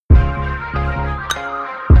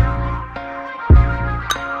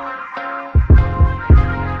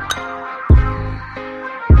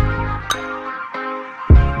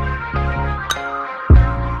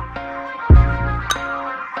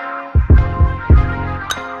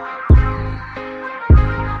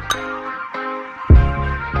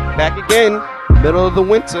back again, middle of the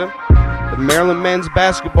winter, the Maryland men's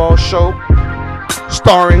basketball show,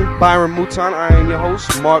 starring Byron Mouton. I am your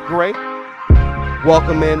host, Mark Gray.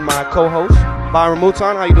 Welcome in my co-host, Byron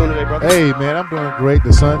Mouton. How you doing today, brother? Hey, man, I'm doing great.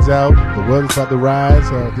 The sun's out. The weather's about to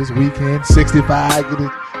rise this weekend. 65.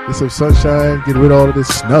 Get some sunshine. Get rid of all of this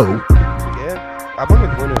snow. Yeah. I wonder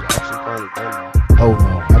if winter's actually finally done. Oh,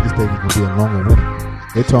 no. I just think it's going to be a longer winter.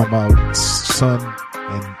 They're talking about sun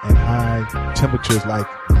and high temperatures like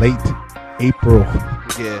late April.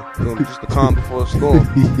 Yeah. Just the calm before the storm.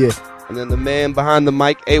 Yeah. And then the man behind the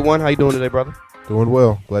mic, A1. How you doing today, brother? Doing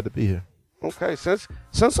well. Glad to be here. Okay, since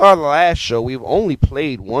our last show, we've only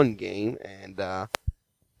played one game, and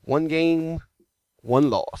one game, one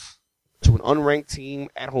loss to an unranked team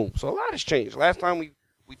at home. So a lot has changed. Last time we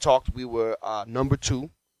talked, we were number 2,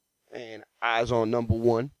 and eyes on number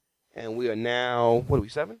 1, and we are now, what are we,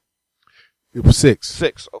 7? It was 6.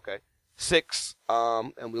 6, okay. 6,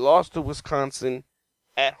 and we lost to Wisconsin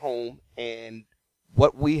at home, and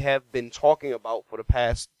what we have been talking about for the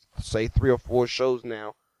past, say, 3 or 4 shows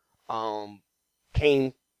now,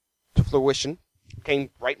 came to fruition. Came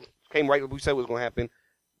right what we said was going to happen.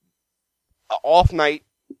 An off night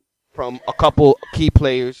from a couple key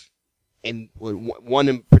players, and one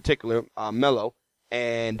in particular, Melo,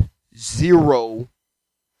 and 0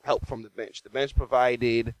 help from the bench. The bench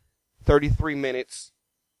provided 33 minutes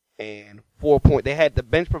and 4 points. The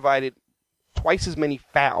bench provided twice as many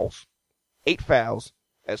fouls, 8 fouls,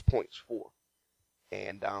 as points for.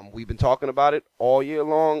 And we've been talking about it all year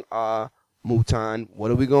long. Mouton, what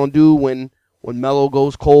are we going to do when Melo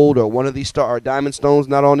goes cold or one of these Diamond Stone's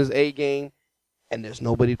not on his A game and there's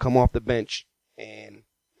nobody to come off the bench and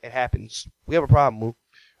it happens? We have a problem,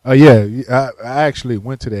 Mou. Yeah, I actually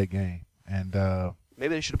went to that game. And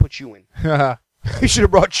maybe they should have put you in. They should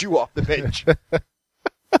have brought you off the bench.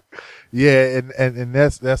 Yeah, and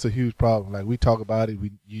that's a huge problem. Like we talk about it,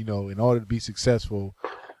 in order to be successful,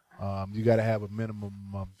 you got to have a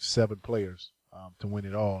minimum of 7 players to win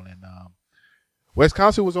it all. And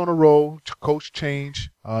Wisconsin was on a roll. Coach changed.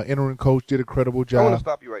 Interim coach did a credible job. I want to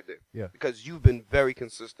stop you right there. Yeah. Because you've been very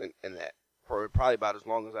consistent in that for probably about as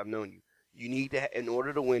long as I've known you. You need to, in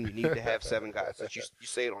order to win, you need to have 7 guys. You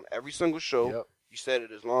say it on every single show. Yep. You said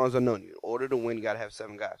it as long as I've known you. In order to win, you got to have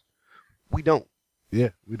 7 guys. We don't. Yeah,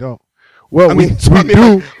 we don't. Well, we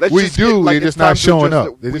do. They're just not showing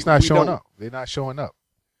up. They're just not showing up. They're not showing up.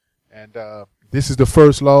 And this is the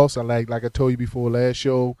first loss. Like I told you before last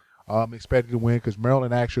show, expected to win because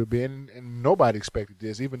Maryland actually been, and nobody expected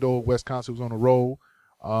this. Even though Wisconsin was on a roll,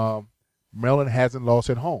 Maryland hasn't lost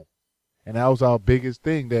at home. And that was our biggest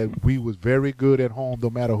thing, that we was very good at home no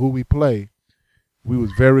matter who we play. We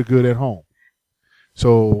was very good at home.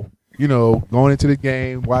 So, going into the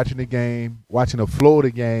game, watching the flow of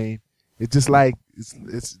the game, it's just like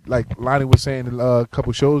it's like Lonnie was saying a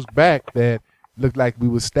couple shows back that looked like we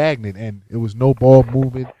were stagnant and it was no ball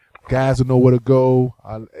movement. Guys don't know where to go.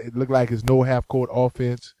 It looked like it's no half-court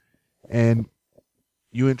offense. And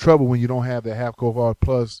you're in trouble when you don't have the half-court offense,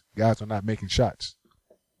 plus guys are not making shots.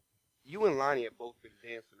 You and Lonnie have both been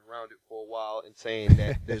dancing around it for a while and saying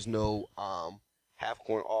that there's no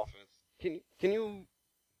half-court offense. Can you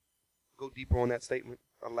go deeper on that statement?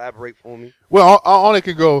 Elaborate for me. Well, I only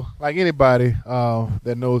can go, like anybody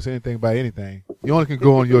that knows anything about anything, you only can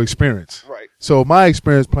go on your experience. Right. So my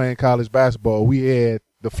experience playing college basketball, we had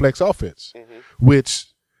the flex offense, which,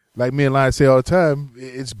 like me and Lonnie say all the time,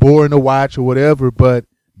 it's boring to watch or whatever, but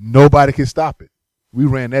nobody can stop it. We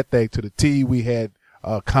ran that thing to the T. We had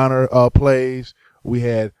counter plays. We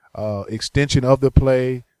had extension of the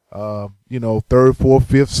play, 3rd, 4th, 5th,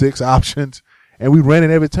 6th options. And we ran it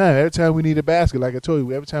every time. Every time we needed a basket, like I told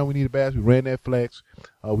you, every time we needed a basket, we ran that flex.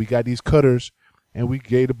 We got these cutters, and we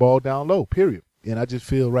gave the ball down low, period. And I just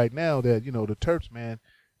feel right now that, the Terps, man,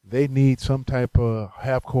 they need some type of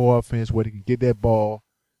half-court offense where they can get that ball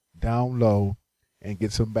down low and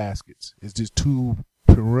get some baskets. It's just too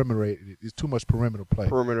perimeter. It's too much perimeter play.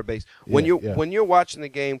 Perimeter base. When you're watching the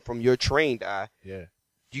game from your trained eye,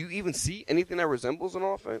 do you even see anything that resembles an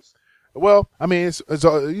offense? Well, I mean, it's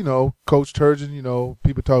Coach Turgeon,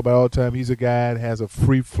 people talk about all the time. He's a guy that has a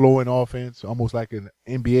free-flowing offense, almost like an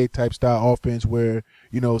NBA-type style offense where,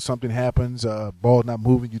 something happens, ball not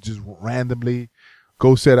moving, you just randomly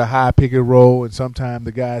go set a high pick and roll, and sometimes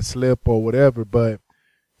the guys slip or whatever. But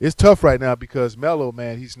it's tough right now because Melo,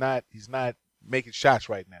 man, he's not making shots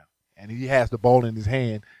right now. And he has the ball in his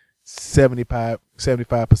hand 75%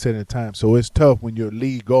 of the time. So it's tough when your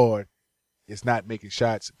lead guard is not making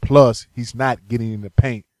shots. Plus, he's not getting in the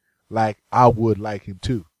paint like I would like him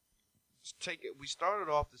to. We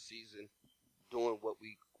started off the season doing what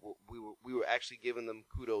we were actually giving them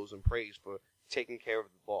kudos and praise for taking care of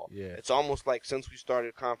the ball. Yeah. It's almost like since we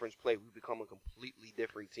started conference play, we've become a completely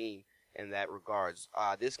different team in that regards.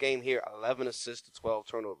 This game here, 11 assists to 12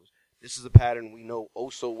 turnovers. This is a pattern we know oh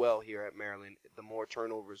so well here at Maryland, the more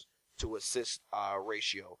turnovers to assist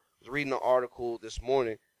ratio. I was reading an article this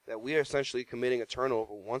morning that we are essentially committing a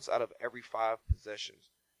turnover once out of every 5 possessions,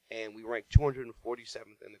 and we rank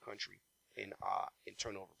 247th in the country in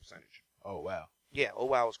turnover percentage. Oh, wow. Yeah, oh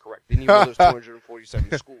wow is correct. Didn't even know there's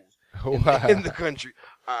 247 schools in the country.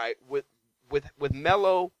 All right, with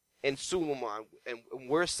Melo and Suleiman, and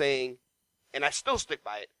we're saying, and I still stick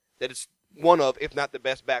by it, that it's one of, if not the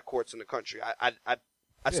best backcourts in the country.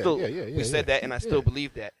 We said that, and I still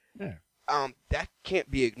believe that. Yeah. That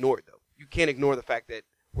can't be ignored, though. You can't ignore the fact that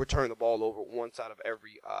we're turning the ball over once out of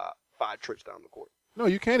every 5 trips down the court. No,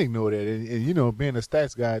 you can't ignore that. And being a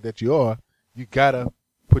stats guy that you are, you got to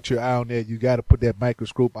put your eye on that. You got to put that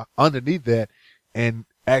microscope underneath that and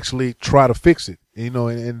actually try to fix it. And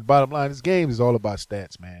the bottom line, this game is all about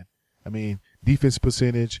stats, man. I mean, defense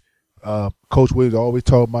percentage. Coach Williams always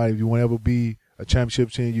talking about if you want to ever be a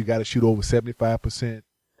championship team, you got to shoot over 75%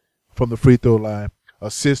 from the free throw line.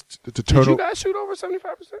 Assist to turnover. Did you guys shoot over 75%?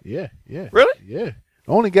 Yeah. Really? Yeah.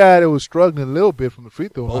 The only guy that was struggling a little bit from the free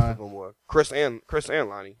throw line. Both of them were. Chris and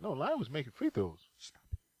Lonnie. No, Lonnie was making free throws.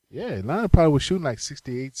 Yeah, Lonnie probably was shooting like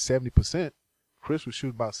 68, 70%. Chris was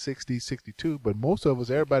shooting about 60, 62, but most of us,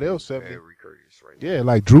 everybody else, 70. Very courteous right now. Yeah,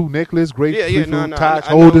 like Drew Nicholas, great free throw. Taj I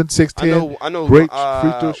Holden, 6'10". I know. Great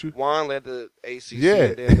free throw shooter. Juan led the ACC.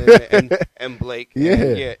 Yeah. and Blake.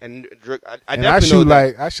 Yeah. And I definitely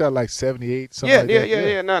know I shot like 78, something yeah, like that.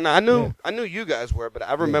 Yeah. No, I knew you guys were, but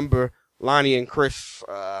I remember Lonnie and Chris,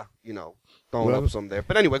 throwing up some there.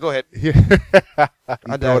 But anyway, go ahead. Yeah.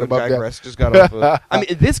 I digress. Just got off. I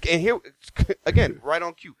mean, this game here, again, right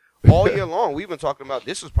on cue. All year long, we've been talking about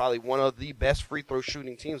this is probably one of the best free throw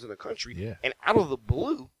shooting teams in the country. Yeah. And out of the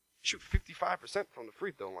blue, shoot 55% from the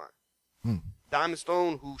free throw line. Diamond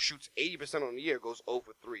Stone, who shoots 80% on the year, goes 0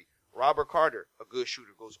 for 3. Robert Carter, a good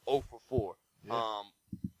shooter, goes 0 for 4. Yeah.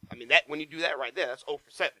 I mean, that when you do that right there, that's 0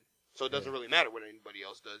 for 7. So it doesn't really matter what anybody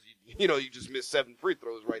else does. You just miss 7 free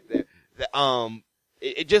throws right there.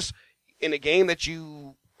 It just, in a game that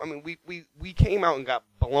we came out and got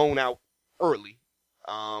blown out early.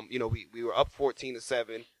 We were up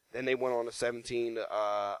 14-7. Then they went on a 17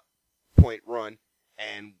 point run,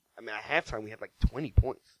 and at halftime we had like 20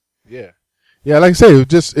 points. Yeah, like I say,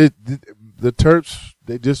 the Terps,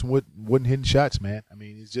 they just wouldn't hitting shots, man. I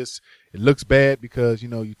mean, it looks bad because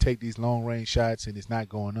you take these long range shots and it's not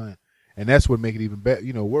going on, and that's what make it even better,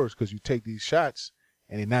 worse, because you take these shots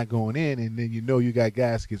and they're not going in, and then you got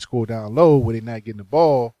guys that can score down low where they're not getting the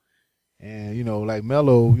ball. And, like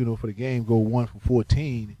Melo, for the game, go 1 for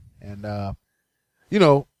 14. And,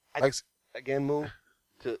 again, move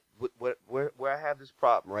to where I have this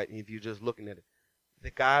problem, right? If you're just looking at it,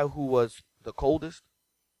 the guy who was the coldest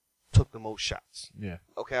took the most shots. Yeah.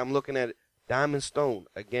 Okay, I'm looking at it. Diamond Stone,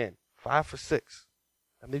 again, 5 for 6.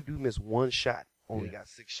 I mean, dude missed 1 shot, only got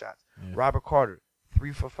 6 shots. Yeah. Robert Carter,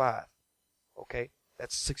 3 for 5. Okay,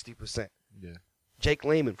 that's 60%. Yeah. Jake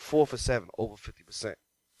Lehman, 4 for 7, over 50%.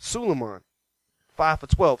 Suleiman, 5 for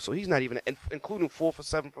 12, so he's not even, including 4 for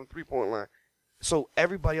 7 from 3-point line. So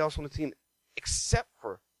everybody else on the team, except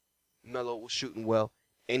for Melo, was shooting well,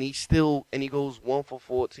 and he goes 1 for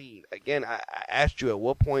 14. Again, I asked you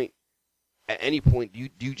at any point, do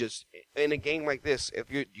you just, in a game like this,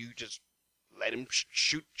 do you just let him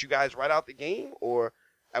shoot you guys right out the game, or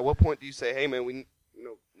at what point do you say, hey man,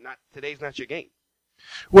 today's not your game?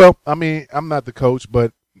 Well, I mean, I'm not the coach,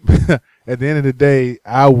 but at the end of the day,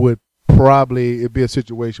 I would it'd be a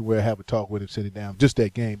situation where I have a talk with him sitting down, just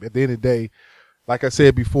that game. At the end of the day, like I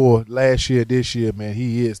said before, last year, this year, man,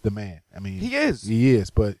 he is the man. I mean, he is.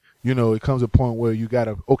 But, it comes a point where you got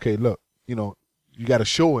to, okay, look, you got to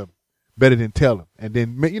show him better than tell him. And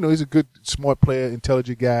then, he's a good, smart player,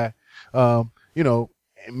 intelligent guy.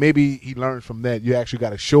 Maybe he learns from that. You actually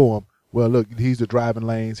got to show him, well, look, he's the driving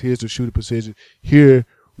lanes. Here's the shooting precision. Here,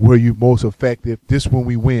 where you most effective. This is when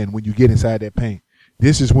we win, when you get inside that paint.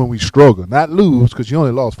 This is when we struggle, not lose, because you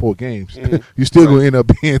only lost 4 games. You're still going to end up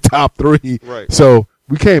being top 3. Right. So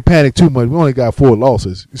we can't panic too much. We only got 4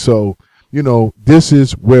 losses. So, this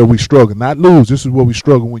is where we struggle, not lose. This is where we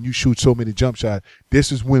struggle when you shoot so many jump shots.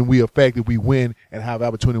 This is when we effective, we win and have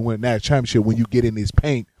opportunity to win a national championship when you get in this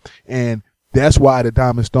paint. And that's why the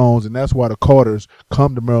Diamond Stones and that's why the Carters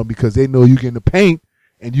come to Maryland, because they know you get in the paint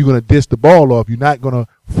and you're going to dish the ball off. You're not going to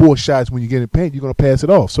force shots when you get in the paint. You're going to pass it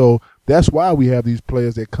off. So that's why we have these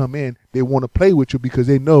players that come in. They want to play with you because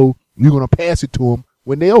they know you're going to pass it to them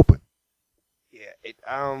when they open. Yeah,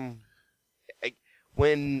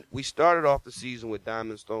 When we started off the season with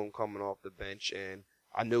Diamond Stone coming off the bench, and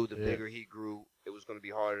I knew the bigger he grew, it was going to be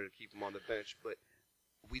harder to keep him on the bench. But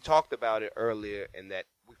we talked about it earlier, and that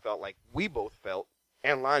we both felt,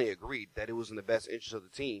 and Lonnie agreed, that it was in the best interest of the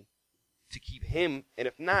team to keep him, and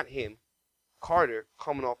if not him, Carter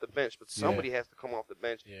coming off the bench. But somebody has to come off the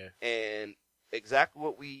bench, and exactly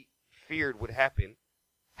what we feared would happen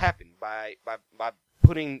happened by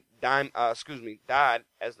putting Dodd as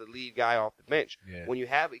the lead guy off the bench. Yeah. When you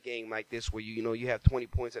have a game like this where you have 20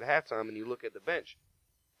 points at halftime and you look at the bench,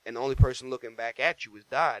 and the only person looking back at you is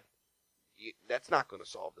Dodd, that's not going to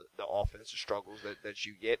solve the offensive struggles that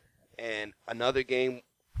you get. And another game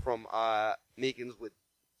from Meekins with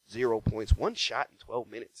 0 points, one shot in 12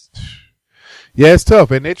 minutes. Yeah, it's tough.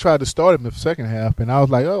 And they tried to start him in the second half, and I was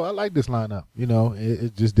like, oh, I like this lineup.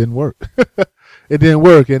 It just didn't work. It didn't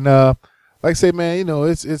work. And like I say, man,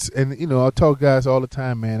 I tell guys all the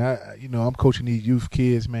time, man, I'm coaching these youth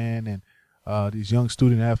kids, man, and these young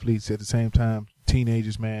student athletes at the same time,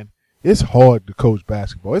 teenagers, man. It's hard to coach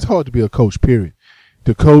basketball. It's hard to be a coach, period.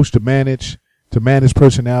 To coach, to manage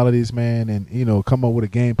personalities, man, and, come up with a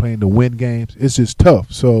game plan to win games. It's just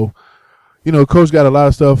tough. So, coach got a lot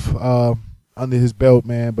of stuff under his belt,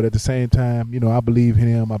 man, but at the same time, I believe in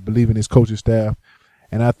him. I believe in his coaching staff,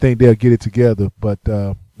 and I think they'll get it together. But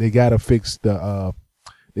they got to fix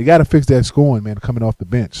that scoring, man, coming off the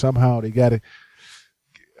bench. Somehow they got to.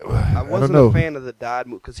 I wasn't a fan of the Dodd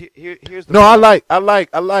move because here's the. No, I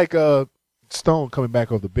like Stone coming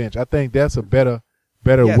back off the bench. I think that's a better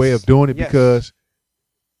way of doing it because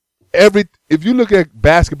if you look at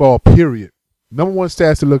basketball, period, number one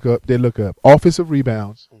stats to look up offensive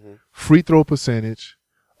rebounds, free throw percentage,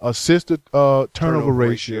 assist to turnover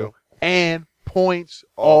ratio, and points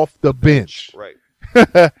off the bench. Right.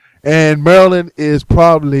 And Maryland is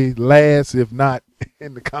probably last, if not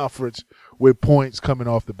in the conference, with points coming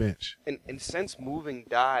off the bench. And since moving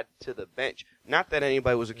Dodd to the bench, not that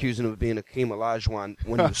anybody was accusing him of being Akeem Olajuwon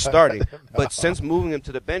when he was starting, but since moving him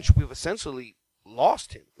to the bench, we've essentially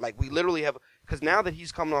lost him. Like, we literally have, because now that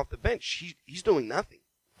he's coming off the bench, he's doing nothing.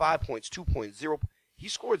 5 points, 2 points, 0. He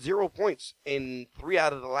scored 0 points in 3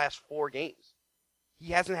 out of the last 4 games.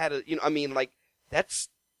 He hasn't had that's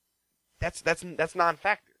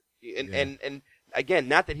non-factor. And again,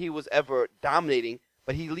 not that he was ever dominating,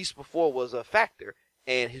 but he at least before was a factor.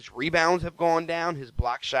 And his rebounds have gone down. His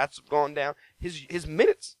block shots have gone down. His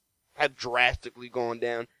minutes have drastically gone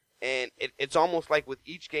down. And it's almost like with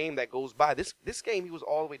each game that goes by, this game he was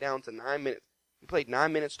all the way down to 9 minutes. He played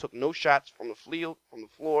 9 minutes, took no shots from the field, from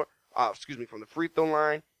the free throw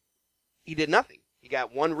line. He did nothing. He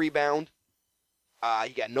got 1 rebound.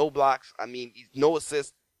 He got no blocks. No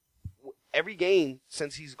assists. Every game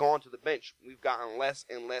since he's gone to the bench, we've gotten less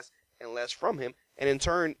and less and less from him, and in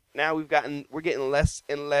turn, now we're getting less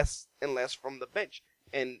and less and less from the bench.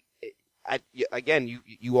 And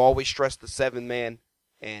you always stress the 7-man,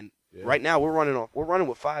 and right now we're running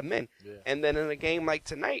with 5 men, and then in a game like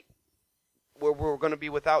tonight, where we're going to be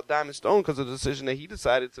without Diamond Stone because of the decision that he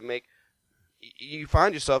decided to make, you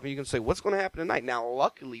find yourself and you can say, what's going to happen tonight? Now,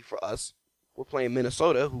 luckily for us, we're playing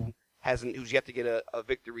Minnesota, who's yet to get a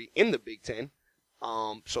victory in the Big Ten.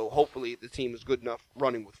 So hopefully the team is good enough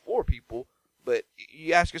running with 4 people. But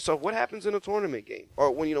you ask yourself, what happens in a tournament game,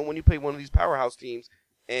 or when you play one of these powerhouse teams,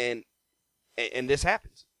 and this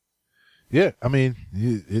happens? Yeah,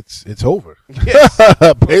 it's over.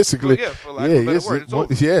 Yes. Basically, for lack of a better word, it's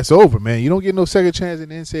over. Yeah, it's over, man. You don't get no second chance in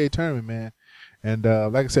the NCAA tournament, man. And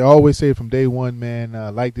like I said, I always say from day one, man, I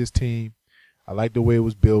like this team. I like the way it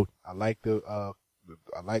was built. I like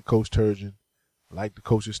Coach Turgeon. I like the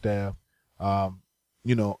coaching staff. And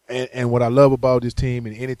what I love about this team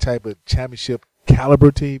and any type of championship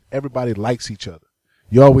caliber team, everybody likes each other.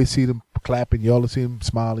 You always see them clapping. You always see them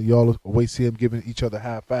smiling. You always see them giving each other a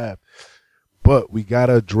high five. But we got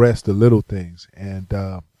to address the little things. And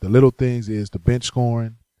the little things is the bench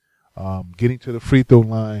scoring, getting to the free throw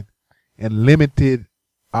line, and limited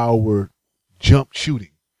our jump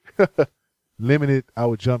shooting.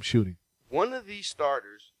 One of these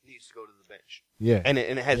starters needs to go to the bench. Yeah. And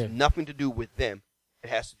it has nothing to do with them. It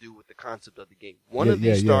has to do with the concept of the game. One of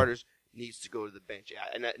these starters needs to go to the bench.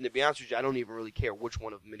 And to be honest with you, I don't even really care which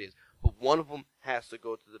one of them it is. But one of them has to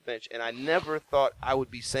go to the bench. And I never thought I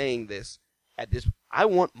would be saying this at this. I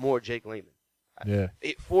want more Jake Layman. Yeah.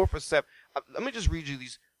 4 for 7. Let me just read you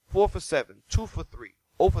these. 4 for 7, 2 for 3,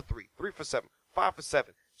 0 for 3, 3 for 7, 5 for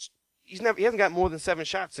 7. He hasn't got more than 7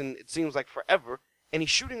 shots in, it seems like, forever. And he's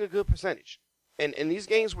shooting a good percentage. And in these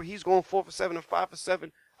games where he's going 4 for 7 and 5 for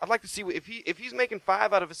 7, I'd like to see if he's making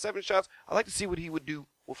 5 out of his 7 shots. I'd like to see what he would do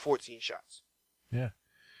with 14 shots. Yeah.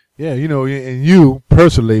 Yeah, and you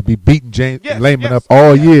personally be beating James Layman up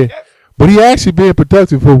all year. Yes. But he actually being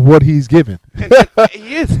productive for what he's given. And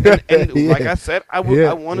he is. And like I said, I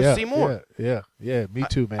want to see more. Yeah. Me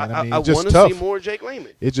too, man. I want to see more Jake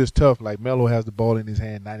Layman. It's just tough. Like, Melo has the ball in his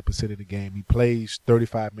hand 90% of the game. He plays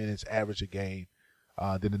 35 minutes average a game.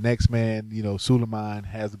 Then the next man, Suleiman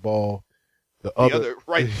has the ball. The other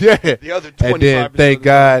 25 And then, thank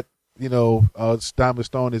God, Diamond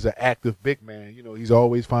Stone is an active big man. He's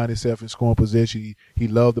always find himself in scoring position. He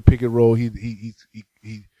loved the pick and roll. He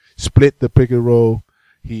split the pick and roll.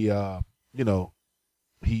 He's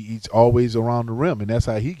always around the rim, and that's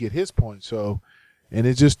how he get his points. So, and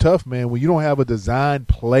it's just tough, man. When you don't have a design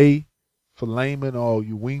play for Layman or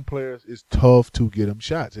your wing players, it's tough to get him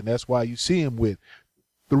shots, and that's why you see him with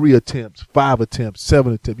 3 attempts, 5 attempts,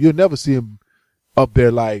 7 attempts. You'll never see him up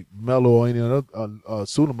there like Melo or any other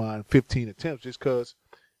Suleiman 15 attempts just because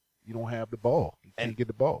you don't have the ball. You can't get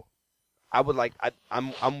the ball. I'm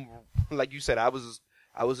like you said, I was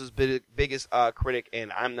his biggest critic,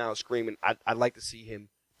 and I'm now screaming. I'd like to see him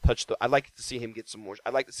I'd like to see him get some more.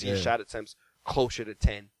 I'd like to see his shot attempts closer to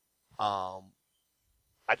 10. I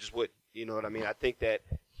just would. You know what I mean? I think that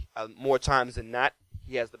more times than not,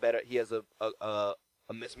 he has a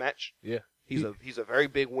mismatch. Yeah. He's a very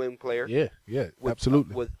big wing player. Yeah,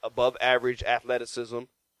 absolutely. With above average athleticism.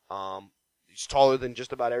 He's taller than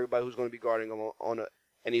just about everybody who's going to be guarding him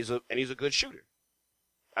and he's a good shooter.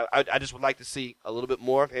 I just would like to see a little bit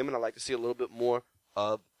more of him, and I'd like to see a little bit more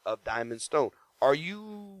of Diamond Stone. What are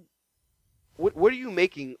you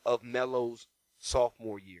making of Melo's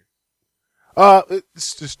sophomore year? It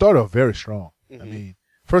started off very strong. Mm-hmm. I mean,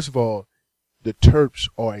 first of all, the Terps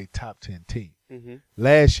are a top 10 team. Mm-hmm.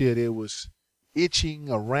 Last year they was itching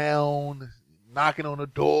around, knocking on the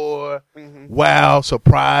door. Mm-hmm. Wow,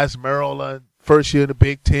 surprise Maryland. First year in the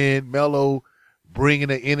Big Ten. Melo bringing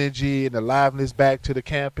the energy and the liveliness back to the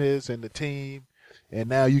campus and the team. And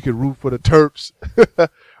now you can root for the Terps.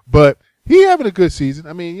 But he having a good season.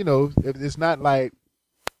 I mean, it's not like.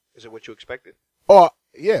 Is it what you expected? Oh,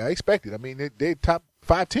 yeah, I expected. I mean, they top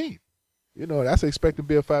 5 team. That's expected to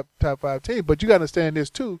be a top 5 team. But you got to understand this,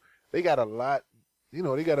 too. They got a lot,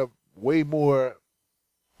 they got way more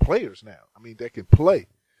players now. I mean, that can play.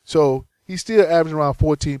 So he's still averaging around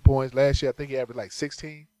 14 points. Last year, I think he averaged like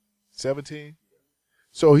 16, 17.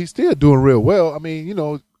 So he's still doing real well. I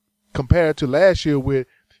mean, compared to last year with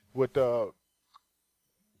the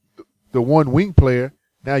one wing player,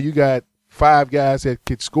 now you got 5 guys that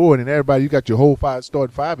could score, and everybody, you got your whole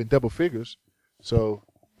starting 5 in double figures. So,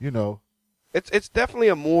 It's definitely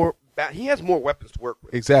he has more weapons to work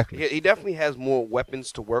with. Exactly. He definitely has more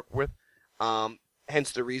weapons to work with.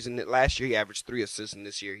 Hence the reason that last year he averaged 3 assists, and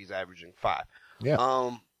this year he's averaging 5. Yeah.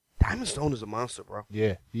 Diamond Stone is a monster, bro.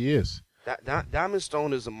 Yeah, he is. Diamond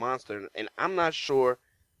Stone is a monster, and I'm not sure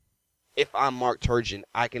if I'm Mark Turgeon,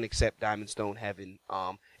 I can accept Diamond Stone having.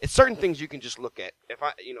 It's certain things you can just look at. If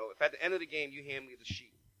at the end of the game you hand me the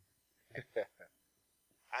sheet,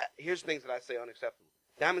 here's things that I say unacceptable.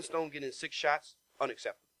 Diamond Stone getting 6 shots,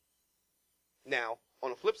 unacceptable. Now,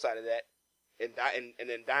 on the flip side of that, and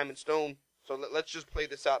then Diamond Stone. So let's just play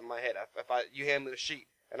this out in my head. You hand me the sheet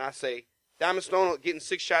and I say Diamond Stone getting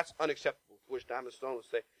 6 shots, unacceptable. Which Diamond Stone would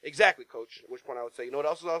say, exactly, Coach. At which point I would say, you know what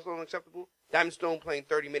else is also unacceptable? Diamond Stone playing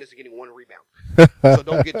 30 minutes and getting 1 rebound. So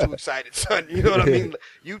don't get too excited, son. You know what I mean?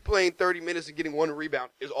 You playing 30 minutes and getting 1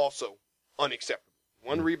 rebound is also unacceptable.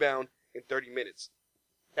 1 rebound in 30 minutes.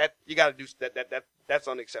 That you got to do that. That's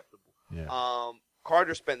unacceptable. Yeah.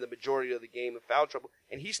 Carter spent the majority of the game in foul trouble,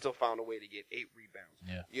 and he still found a way to get 8 rebounds.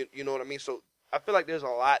 Yeah. You know what I mean? So I feel like there's a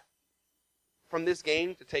lot from this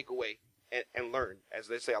game to take away. And learn, as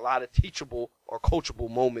they say, a lot of teachable or coachable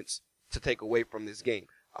moments to take away from this game.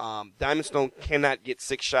 Diamond Stone cannot get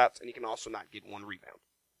 6 shots, and he can also not get 1 rebound.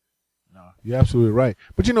 No, you're absolutely right.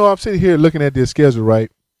 But I'm sitting here looking at this schedule, right?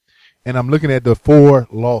 And I'm looking at the 4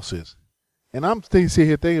 losses, and I'm sitting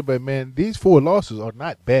here thinking, but man, these 4 losses are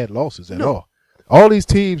not bad losses at all. All these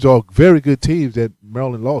teams are very good teams that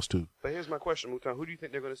Maryland lost to. But here's my question, Mouton: who do you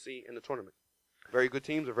think they're going to see in the tournament? Very good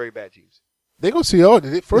teams or very bad teams? They're going to see all.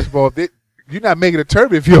 First of all, you're not making a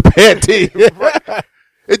tournament if you're a bad team.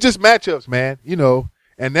 It's just matchups, man.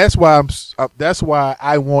 And that's why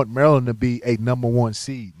I want Maryland to be a number 1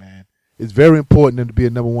 seed, man. It's very important them to be a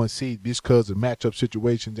number 1 seed because of matchup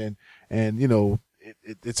situations and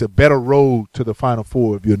it's a better road to the Final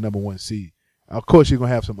Four if you're a number 1 seed. Of course, you're going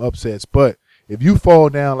to have some upsets, but if you fall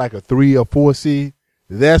down like a 3 or 4 seed,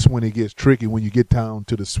 that's when it gets tricky when you get down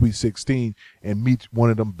to the Sweet 16 and meet one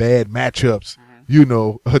of them bad matchups. Mm-hmm.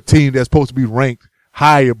 A team that's supposed to be ranked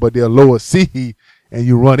higher, but they're lower seed, and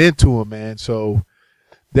you run into him, man. So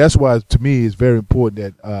that's why, to me, it's very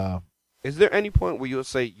important that. Is there any point where you'll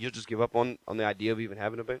say you'll just give up on the idea of even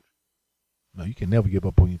having a bench? No, you can never give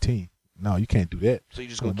up on your team. No, you can't do that. So you're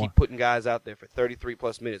just going to keep putting guys out there for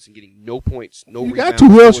 33-plus minutes and getting no points, no rebounds. You got to.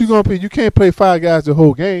 Who else you going to play? You can't play 5 guys the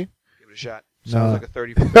whole game. Give it a shot. Sounds like a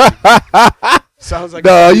 30 for 30. Sounds like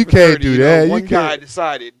no, you can't 30, do that. One guy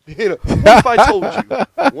decided, what if I told you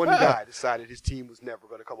one guy decided his team was never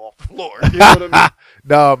going to come off the floor? You know what I mean?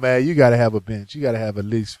 No, man, you got to have a bench. You got to have at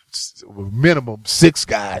least minimum 6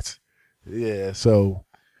 guys. Yeah, so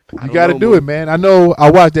you got to do it, man. I know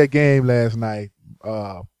I watched that game last night,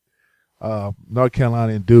 North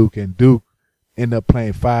Carolina and Duke ended up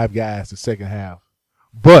playing 5 guys the second half.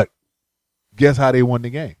 But guess how they won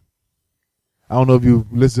the game? I don't know if you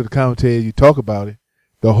listen to the commentary, you talk about it.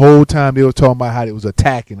 The whole time they were talking about how they was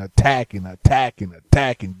attacking, getting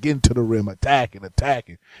to the rim, attacking.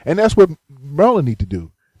 And that's what Maryland need to do.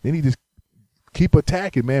 They need to keep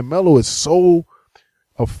attacking, man. Melo is so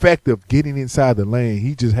effective getting inside the lane.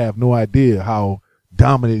 He just have no idea how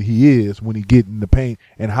dominant he is when he get in the paint,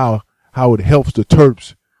 and how it helps the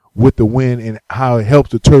Terps with the win, and how it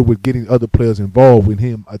helps the Terps with getting other players involved with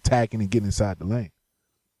him attacking and getting inside the lane.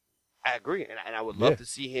 I agree, and I would love to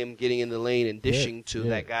see him getting in the lane and dishing to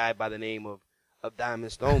that guy by the name of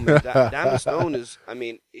Diamond Stone. Man, Diamond Stone is, I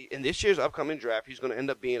mean, in this year's upcoming draft, he's going to end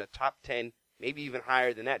up being a top 10, maybe even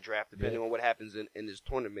higher than that draft, depending on what happens in this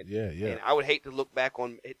tournament. And I would hate to look back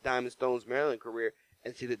on Diamond Stone's Maryland career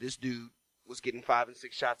and see that this dude was getting 5 and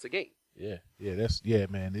 6 shots a game. Man.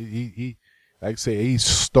 He like I say, he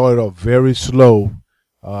started off very slow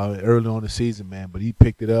early on the season, man, but he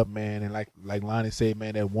picked it up, man, and like Lonnie said,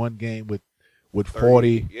 man, that one game with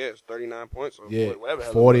 40, it's 39 points, or whatever,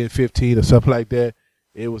 40 and 15 or something like that.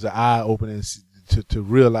 It was an eye opening to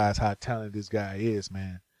realize how talented this guy is,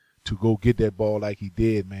 man, to go get that ball like he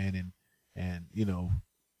did, man, and you know,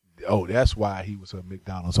 that's why he was a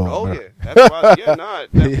McDonald's All-American. That's why,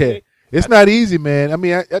 definitely. It's not easy, man. I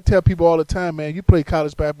mean, I tell people all the time, man, you play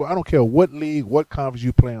college basketball, I don't care what league, what conference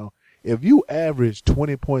you play on. If you average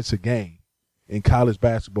 20 points a game in college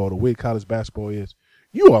basketball, the way college basketball is,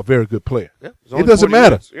 you are a very good player. Yeah, it doesn't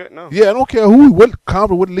matter. I don't care what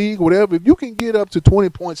conference, what league, whatever. If you can get up to 20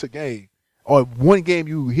 points a game, or one game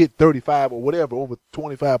you hit 35 or whatever, over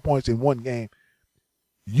 25 points in one game,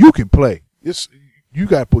 you can play. You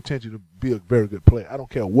got potential to be a very good player. I don't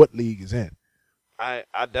care what league is in. I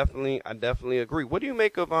definitely agree. What do you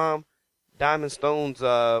make of Diamond Stone's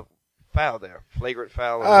foul there, flagrant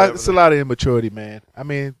foul? It's a lot of immaturity, man. I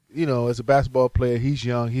mean, you know, as a basketball player, he's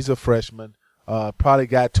young. He's a freshman. Probably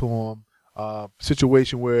got to him.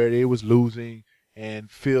 Situation where they was losing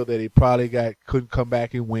and feel that he probably couldn't come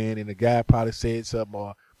back and win, and the guy probably said something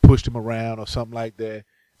or pushed him around or something like that.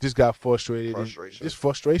 Just got frustrated. Just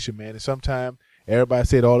frustration, man. And sometimes, everybody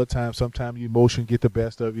say it all the time, sometimes your emotion get the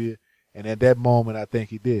best of you. And at that moment, I think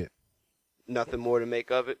he did. Nothing more to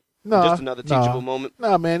make of it? No. Just another teachable moment?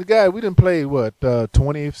 No, man. The guy, we didn't play,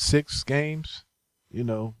 26 games?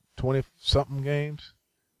 20-something games?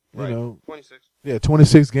 You know, 26. Yeah,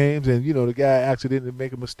 26 games. And, the guy accidentally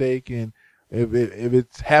make a mistake. And if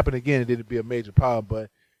it's happened again, it'd be a major problem. But,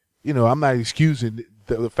 I'm not excusing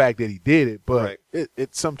the fact that he did it. But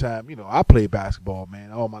it sometimes, I played basketball,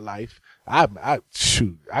 man, all my life. I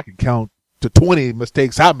can count to 20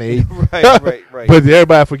 mistakes I made. Right. But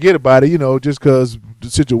everybody forget about it, just because the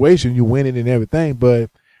situation, you winning and everything. But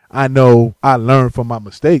I know I learned from my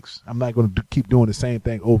mistakes. I'm not going to keep doing the same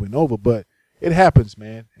thing over and over, but it happens,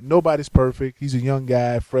 man. Nobody's perfect. He's a young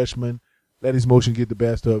guy, freshman. Let his emotion get the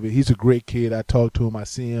best of it. He's a great kid. I talk to him. I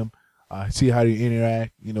see him. I see how they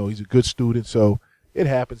interact. He's a good student. So it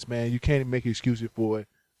happens, man. You can't make excuses for it.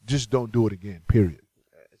 Just don't do it again, period.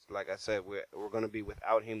 It's like I said, we're going to be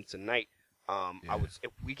without him tonight.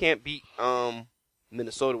 If we can't beat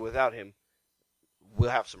Minnesota without him, we'll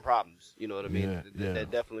have some problems. You know what I mean? There'll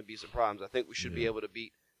definitely be some problems. I think we should be able to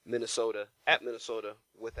beat Minnesota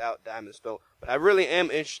without Diamond Stone. But I really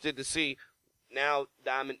am interested to see now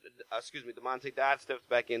DeMonte Dodd steps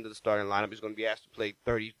back into the starting lineup. He's going to be asked to play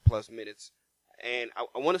 30-plus minutes. And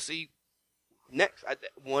I want to see next.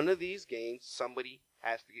 One of these games, somebody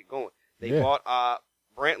has to get going. They bought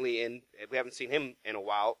Brantley in. We haven't seen him in a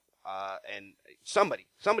while. And somebody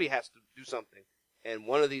has to do something. And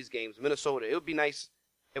one of these games, Minnesota, it would be nice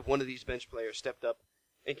if one of these bench players stepped up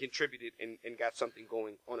and contributed and got something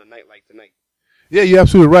going on a night like tonight. Yeah, you're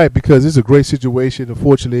absolutely right, because it's a great situation.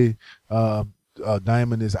 Unfortunately,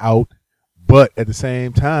 Diamond is out. But at the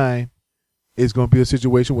same time, it's going to be a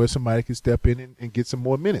situation where somebody can step in and get some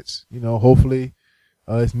more minutes. Hopefully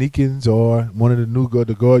it's Neekins or one of the new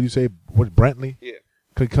guard, you say, what, Brantley? Yeah.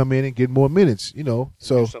 Could come in and get more minutes,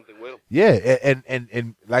 So, do something with him. Yeah,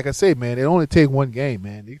 and like I say, man, it only take one game,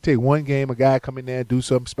 man. You take one game, a guy come in there, do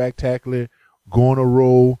something spectacular, go on a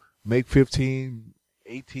roll, make 15,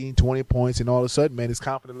 18, 20 points, and all of a sudden, man, his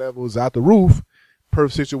confidence level is out the roof.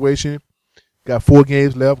 Perfect situation. Got 4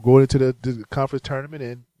 games left, go into the conference tournament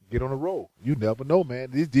and get on a roll. You never know, man.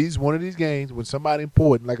 These one of these games, when somebody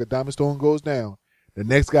important, like a Diamond Stone goes down, the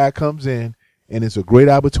next guy comes in, and it's a great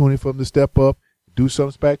opportunity for him to step up, do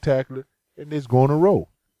something spectacular, and it's going to roll.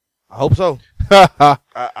 I hope so. I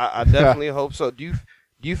definitely hope so. Do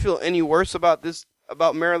you feel any worse about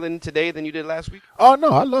Maryland today than you did last week? Oh no,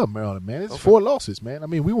 I love Maryland, man. It's 4 losses, man. I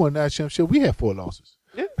mean, we won that championship. We had 4 losses.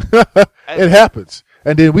 Yeah, it happens.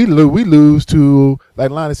 And then we lose to,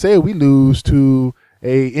 like Lonnie said, we lose to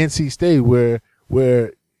a NC State where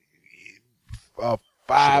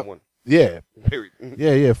 5. Yeah. Period.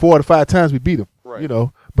 Yeah. 4 out of 5 times we beat them. Right.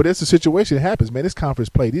 But it's a situation that happens, man. This conference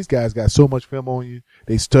play, these guys got so much film on you.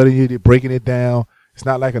 They studying you. They're breaking it down. It's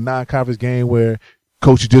not like a non-conference game where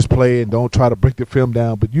coaches just play and don't try to break the film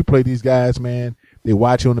down. But you play these guys, man. They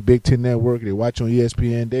watch you on the Big Ten Network. They watch you on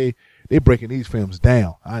ESPN. They breaking these films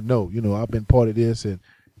down. I know. I've been part of this, and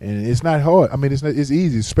it's not hard. I mean, it's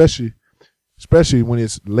easy, especially when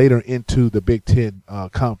it's later into the Big Ten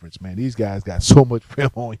conference, man. These guys got so much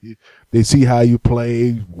film on you. They see how you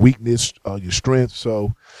play, weakness, your strength.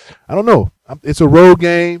 So, I don't know. It's a road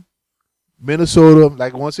game. Minnesota,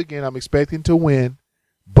 like, once again, I'm expecting to win,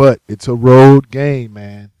 but it's a road game,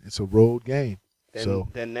 man. It's a road game.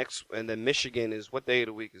 Then Michigan is, what day of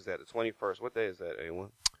the week is that? The 21st. What day is that, A1?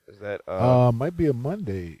 Is that might be a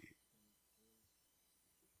Monday.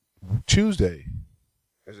 Tuesday.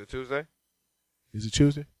 Is it Tuesday? Is it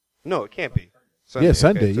Tuesday? No, it can't be. Sunday. Yeah,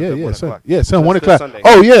 Sunday. Okay, Yeah, Sunday. Yeah, Sunday, 1 o'clock. Sunday.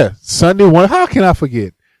 Oh, yeah. Sunday, 1. How can I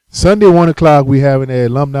forget? Sunday, 1 o'clock, we having an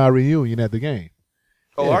alumni reunion at the game.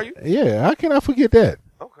 Oh, yeah. Are you? Yeah, how can I forget that?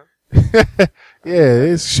 Okay. Yeah,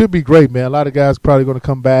 it should be great, man. A lot of guys probably going to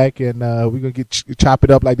come back, and we're going to chop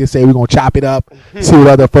it up like they say. We're going to chop it up, see what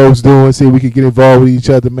other folks doing, see if we can get involved with each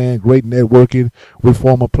other, man. Great networking with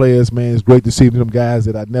former players, man. It's great to see them guys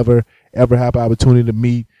that I never, ever have an opportunity to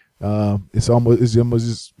meet. It's almost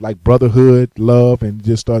just like brotherhood, love, and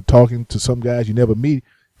just start talking to some guys you never meet.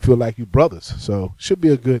 Feel like you brothers. So should be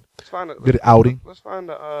a good outing. Let's find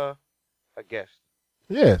a guest.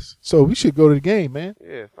 Yes. So we should go to the game, man.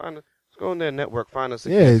 Yeah, let's go in there, network, find us a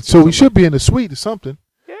guest. guest. So we should be in the suite or something.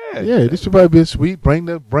 Yeah. This should probably be a suite. Bring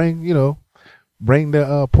the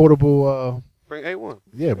portable. Bring A1.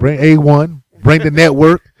 Yeah, bring A1. Bring the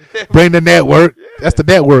network. Bring the network. Yeah. That's the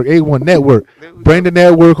network. A1 network. Bring the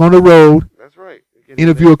network on the road. That's right.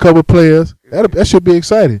 Interview a couple players. That should be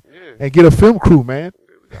exciting. Yeah. And get a film crew, man.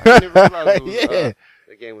 I didn't realize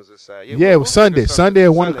the game was this side. Yeah, it was Sunday. Sunday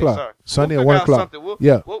at 1 o'clock. Sunday at 1 o'clock.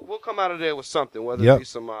 We'll come out of there with something, whether it be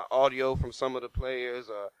some audio from some of the players,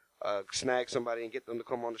 snag somebody and get them to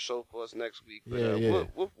come on the show for us next week. But,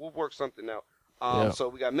 we'll work something out. So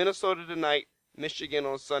we got Minnesota tonight, Michigan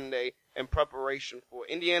on Sunday, in preparation for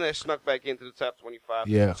Indiana has snuck back into the top 25.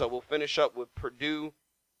 Yeah. So we'll finish up with Purdue,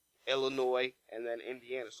 Illinois, and then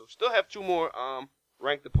Indiana. So still have 2 more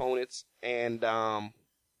ranked opponents and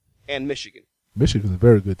Michigan. Michigan's a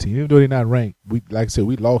very good team. Even though they're not ranked, like I said,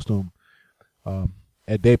 we lost them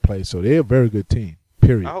at their place. So they're a very good team,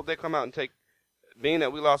 period. I hope they come out and being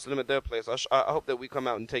that we lost to them at their place, I hope that we come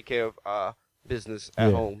out and take care of business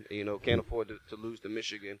at home. Can't afford to lose to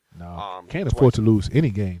Michigan. No, can't afford to lose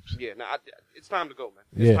any games. Yeah, it's time to go,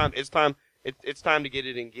 man. It's time to get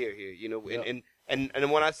it in gear here.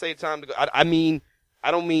 And when I say time to go,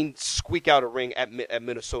 I don't mean squeak out a ring at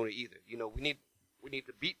Minnesota either. We need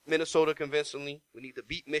to beat Minnesota convincingly. We need to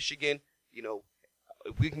beat Michigan.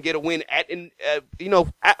 If we can get a win I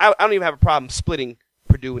don't even have a problem splitting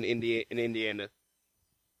Purdue and Indiana.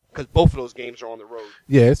 Because both of those games are on the road.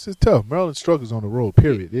 Yeah, it's tough. Maryland struggles on the road,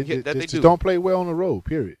 period. They just don't play well on the road,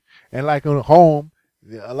 period. And like on home,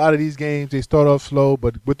 a lot of these games, they start off slow,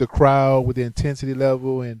 but with the crowd, with the intensity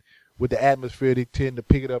level, and with the atmosphere, they tend to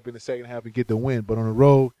pick it up in the second half and get the win. But on the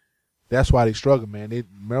road, that's why they struggle, man.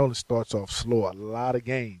 Maryland starts off slow a lot of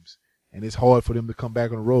games, and it's hard for them to come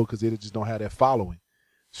back on the road because they just don't have that following.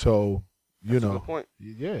 So, that's a good point.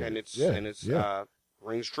 Yeah. And it's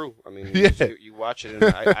rings true. I mean, you watch it, and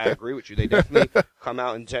I agree with you. They definitely come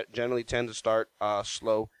out and generally tend to start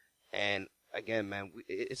slow. And again, man,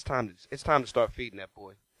 it's time to start feeding that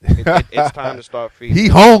boy. It's time to start feeding. He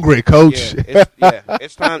hungry, coach.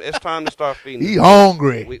 It's time to start feeding. He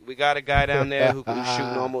hungry. We got a guy down there who's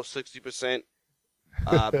shooting almost 60%.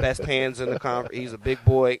 Best hands in the conference. He's a big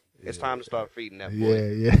boy. It's time to start feeding that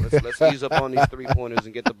boy. Yeah. Let's ease up on these 3-pointers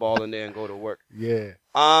and get the ball in there and go to work. Yeah.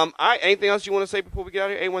 All right. Anything else you want to say before we get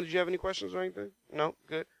out of here? A1, did you have any questions or anything? No?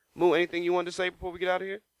 Good. Moo, anything you wanted to say before we get out of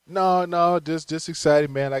here? No, just excited,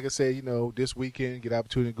 man. Like I said, this weekend, get an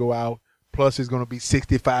opportunity to go out. Plus, it's going to be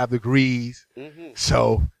 65 degrees. Mm-hmm.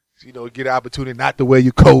 So, get an opportunity not to wear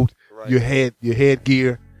your coat, right. your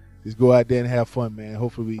headgear. Just go out there and have fun, man.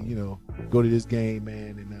 Hopefully, we, go to this game,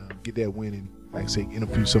 man, and get that win and, like I say,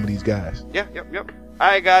 interview some of these guys. Yeah, yep. All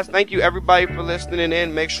right, guys. Thank you, everybody, for listening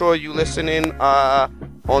in. Make sure you listen in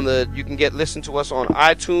you can listen to us on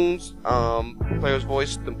iTunes, Player's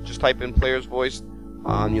Voice. Just type in Player's Voice.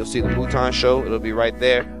 You'll see the Mouton Show. It'll be right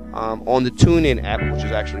there. On the TuneIn app, which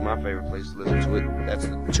is actually my favorite place to listen to it. That's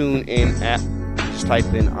the TuneIn app. Just type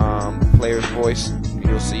in Player's Voice, and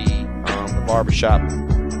you'll see the Barbershop,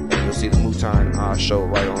 and you'll see the Mouton Show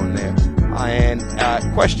right on there. And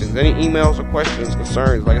questions, any emails or questions,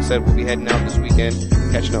 concerns, like I said, we'll be heading out this weekend,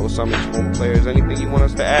 catching up with some of these former players. Anything you want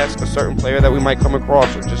us to ask a certain player that we might come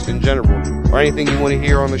across, or just in general, or anything you want to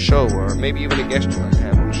hear on the show, or maybe even a guest you'd like to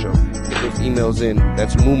have on the show, get those emails in.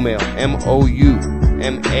 That's Moomail, MOUMAIL,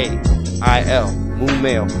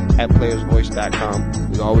 Moomail at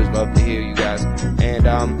playersvoice.com. We always love to hear you guys.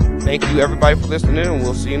 And thank you, everybody, for listening, and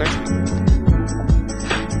we'll see you next week.